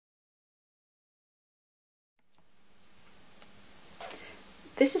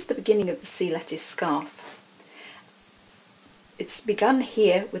This is the beginning of the sea lettuce scarf. It's begun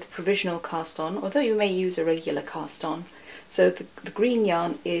here with provisional cast on, although you may use a regular cast on. So the green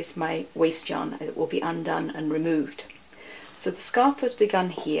yarn is my waste yarn. It will be undone and removed. So the scarf was begun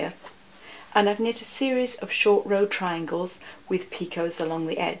here, and I've knit a series of short row triangles with picots along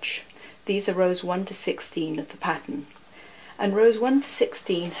the edge. These are rows 1 to 16 of the pattern. And rows 1 to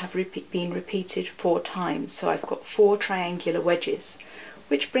 16 have been repeated 4 times, so I've got 4 triangular wedges,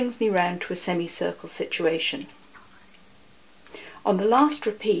 which brings me round to a semicircle situation. On the last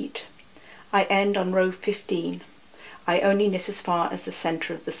repeat, I end on row 15. I only knit as far as the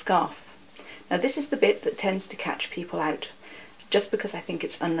centre of the scarf. Now this is the bit that tends to catch people out, just because I think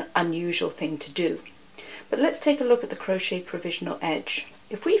it's an unusual thing to do. But let's take a look at the crochet provisional edge.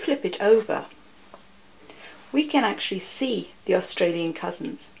 If we flip it over, we can actually see the Australian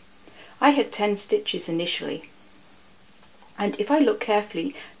cousins. I had 10 stitches initially, and if I look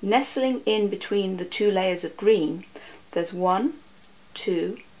carefully, nestling in between the 2 layers of green, there's 1,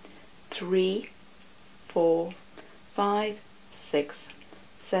 2, 3, 4, 5, 6,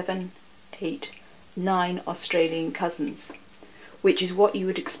 7, 8, 9 Australian cousins, which is what you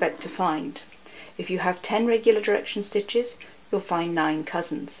would expect to find. If you have 10 regular direction stitches, you'll find 9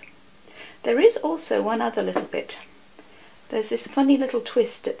 cousins. There is also one other little bit. There's this funny little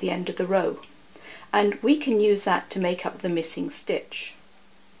twist at the end of the row, and we can use that to make up the missing stitch.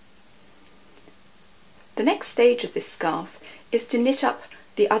 The next stage of this scarf is to knit up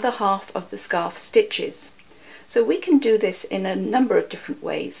the other half of the scarf stitches. So we can do this in a number of different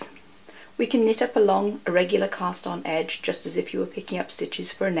ways. We can knit up along a regular cast on edge, just as if you were picking up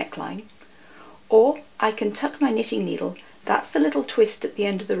stitches for a neckline. Or I can tuck my knitting needle, that's the little twist at the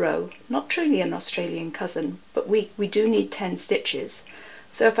end of the row, not truly an Australian cousin, but we do need 10 stitches.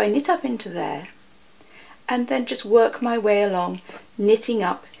 So if I knit up into there, and then just work my way along, knitting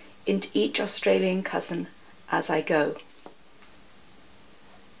up into each Australian cousin as I go.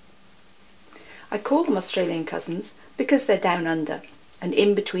 I call them Australian cousins because they're down under and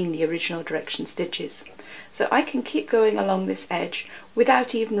in between the original direction stitches. So I can keep going along this edge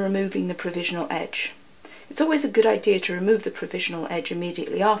without even removing the provisional edge. It's always a good idea to remove the provisional edge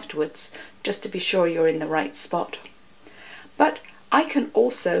immediately afterwards, just to be sure you're in the right spot. But I can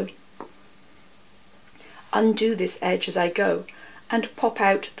also undo this edge as I go and pop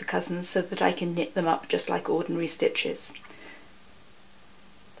out the cousins so that I can knit them up just like ordinary stitches.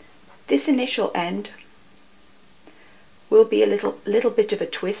 This initial end will be a little bit of a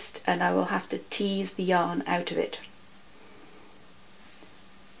twist, and I will have to tease the yarn out of it.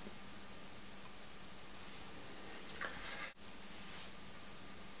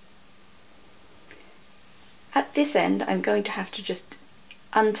 At this end, I'm going to have to just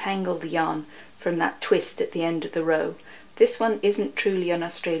untangle the yarn from that twist at the end of the row. This one isn't truly an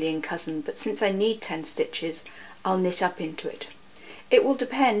Australian cousin, but since I need 10 stitches, I'll knit up into it. It will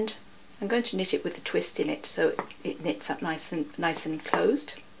depend. I'm going to knit it with a twist in it so it knits up nice and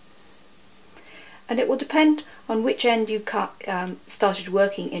closed. And it will depend on which end you started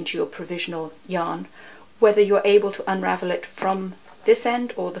working into your provisional yarn, whether you're able to unravel it from this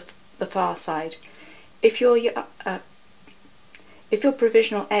end or the far side. If your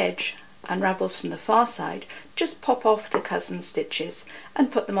provisional edge unravels from the far side, just pop off the cousin stitches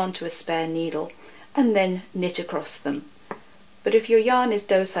and put them onto a spare needle and then knit across them. But if your yarn is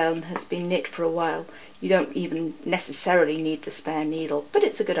docile and has been knit for a while, you don't even necessarily need the spare needle, but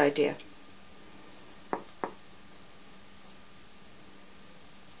it's a good idea.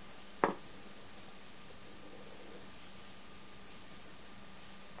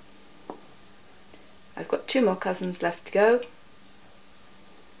 I've got 2 more cousins left to go.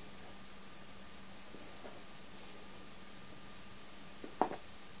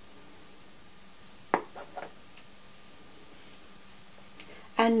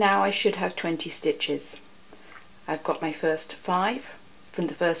 And now I should have 20 stitches. I've got my first 5 from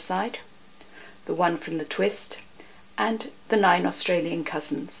the first side, the 1 from the twist, and the 9 Australian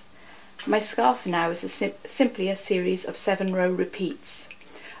cousins. My scarf now is simply a series of 7 row repeats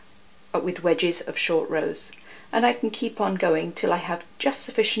with wedges of short rows, and I can keep on going till I have just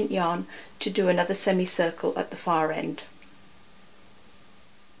sufficient yarn to do another semicircle at the far end.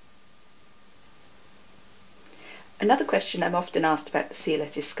 Another question I'm often asked about the sea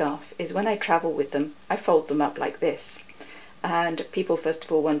lettuce scarf is when I travel with them, I fold them up like this, and people first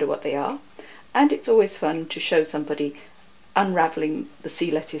of all wonder what they are, and it's always fun to show somebody unravelling the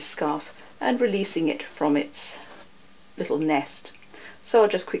sea lettuce scarf and releasing it from its little nest. So I'll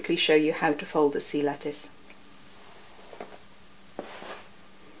just quickly show you how to fold a sea lettuce.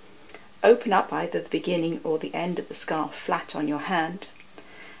 Open up either the beginning or the end of the scarf flat on your hand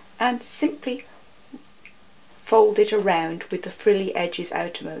and simply fold it around with the frilly edges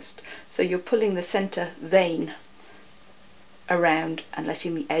outermost. So you're pulling the centre vein around and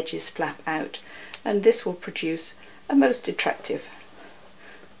letting the edges flap out, and this will produce a most attractive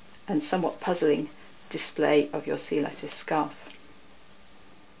and somewhat puzzling display of your sea lettuce scarf.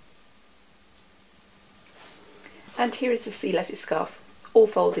 And here is the sea lettuce scarf, all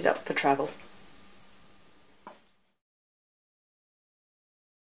folded up for travel.